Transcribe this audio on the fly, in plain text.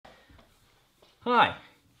Hi,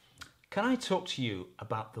 can I talk to you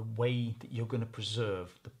about the way that you're going to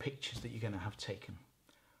preserve the pictures that you're going to have taken?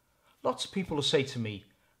 Lots of people will say to me,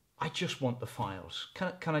 I just want the files.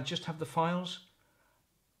 Can I just have the files?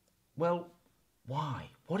 Well, why?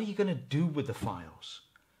 What are you going to do with the files?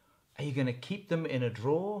 Are you going to keep them in a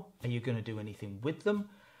drawer? Are you going to do anything with them?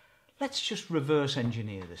 Let's just reverse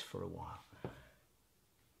engineer this for a while.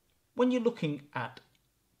 When you're looking at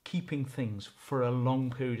keeping things for a long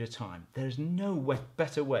period of time, there's no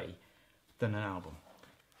better way than an album.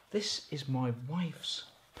 This is my wife's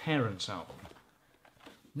parents' album.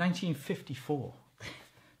 1954,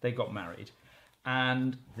 they got married,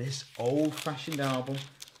 and this old-fashioned album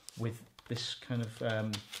with this kind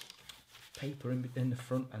of paper in the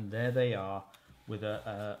front, and there they are with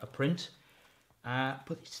a print,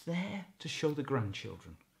 but it's there to show the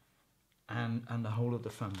grandchildren and the whole of the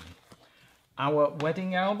family. Our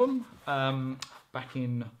wedding album, back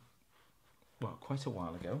in, well, quite a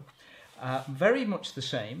while ago, very much the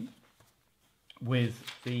same, with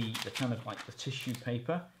the kind of like the tissue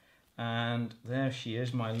paper, and there she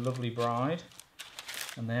is, my lovely bride,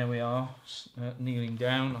 and there we are, kneeling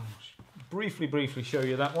down. I'll briefly show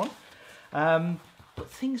you that one,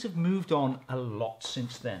 but things have moved on a lot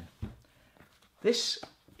since then. This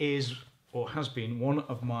is, or has been, one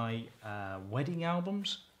of my wedding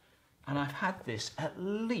albums, and I've had this at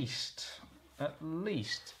least,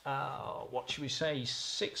 what should we say,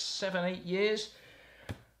 6, 7, 8 years,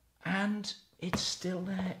 and it's still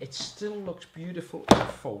there. It still looks beautiful. It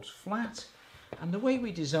folds flat, and the way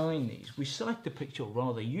we design these, we select the picture, or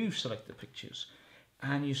rather you select the pictures,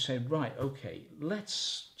 and you say, right, okay,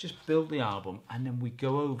 let's just build the album, and then we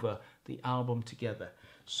go over the album together.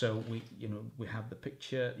 So we have the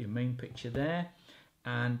picture, your main picture there,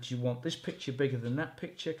 and do you want this picture bigger than that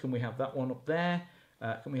picture? Can we have that one up there?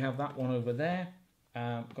 Can we have that one over there?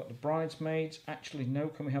 We've got the bridesmaids. Actually, no.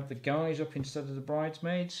 Can we have the guys up instead of the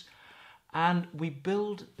bridesmaids? And we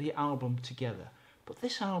build the album together. But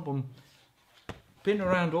this album, been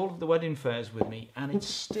around all of the wedding fairs with me, and it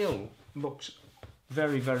still looks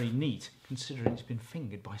very, very neat, considering it's been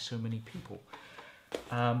fingered by so many people.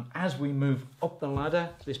 As we move up the ladder,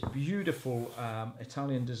 this beautiful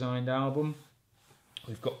Italian designed album,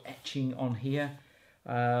 we've got etching on here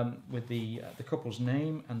with the couple's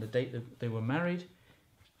name and the date that they were married.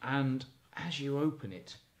 And as you open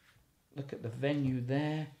it, look at the venue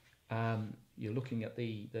there. You're looking at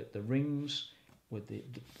the rings with the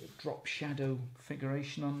drop shadow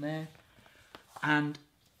figuration on there. And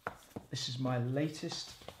this is my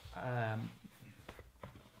latest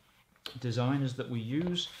designers that we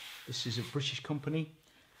use. This is a British company,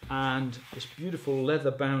 and this beautiful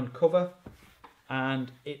leather bound cover,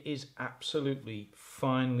 and it is absolutely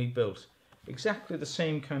finely built, exactly the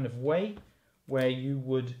same kind of way where you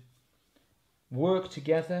would work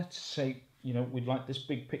together to say, you know, we'd like this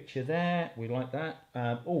big picture there, we like that,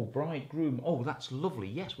 oh, bride, groom, oh, that's lovely,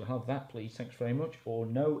 yes, we'll have that please, thanks very much, or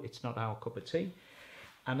no, it's not our cup of tea.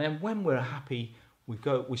 And then when we're happy, we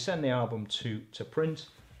send the album to print,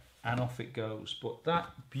 and off it goes. But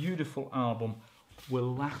that beautiful album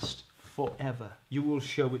will last forever. You will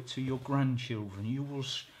show it to your grandchildren,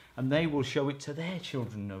 and they will show it to their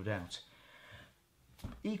children, no doubt.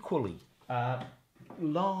 Equally,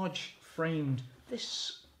 large framed,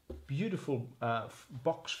 this beautiful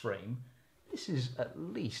box frame, this is at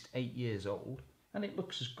least 8 years old, and it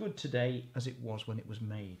looks as good today as it was when it was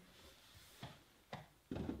made.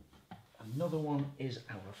 Another one is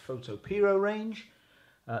our Photo Piro range.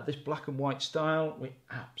 This black and white style,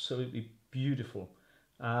 absolutely beautiful,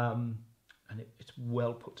 and it's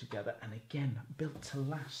well put together, and again built to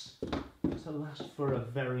last for a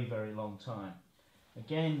very, very long time.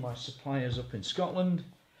 Again, my suppliers up in Scotland.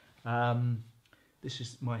 This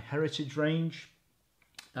is my heritage range,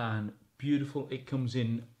 and beautiful. It comes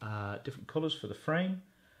in different colours for the frame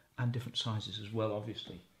and different sizes as well,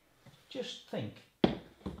 obviously. Just think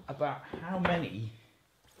about how many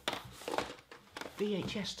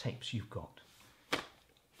VHS tapes you've got.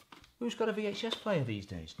 Who's got a VHS player these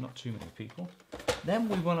days? Not too many people. Then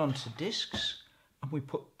we went on to discs, and we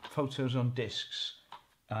put photos on discs.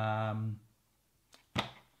 Not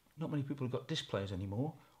many people have got disc players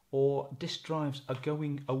anymore, or disc drives are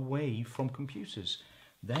going away from computers.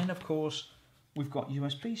 Then, of course, we've got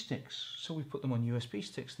USB sticks, so we put them on USB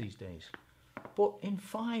sticks these days. But in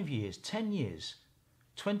 5 years, 10 years,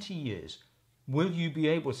 20 years, will you be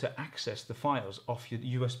able to access the files off your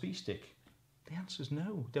USB stick? The answer is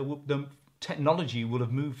no. The technology will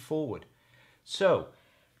have moved forward. So,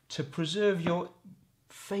 to preserve your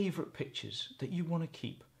favourite pictures that you want to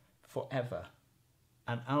keep forever,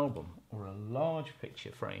 an album or a large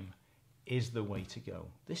picture frame is the way to go.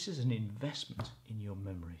 This is an investment in your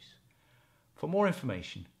memories. For more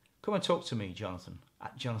information, come and talk to me, Jonathan,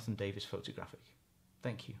 at Jonathan Davis Photographic.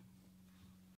 Thank you.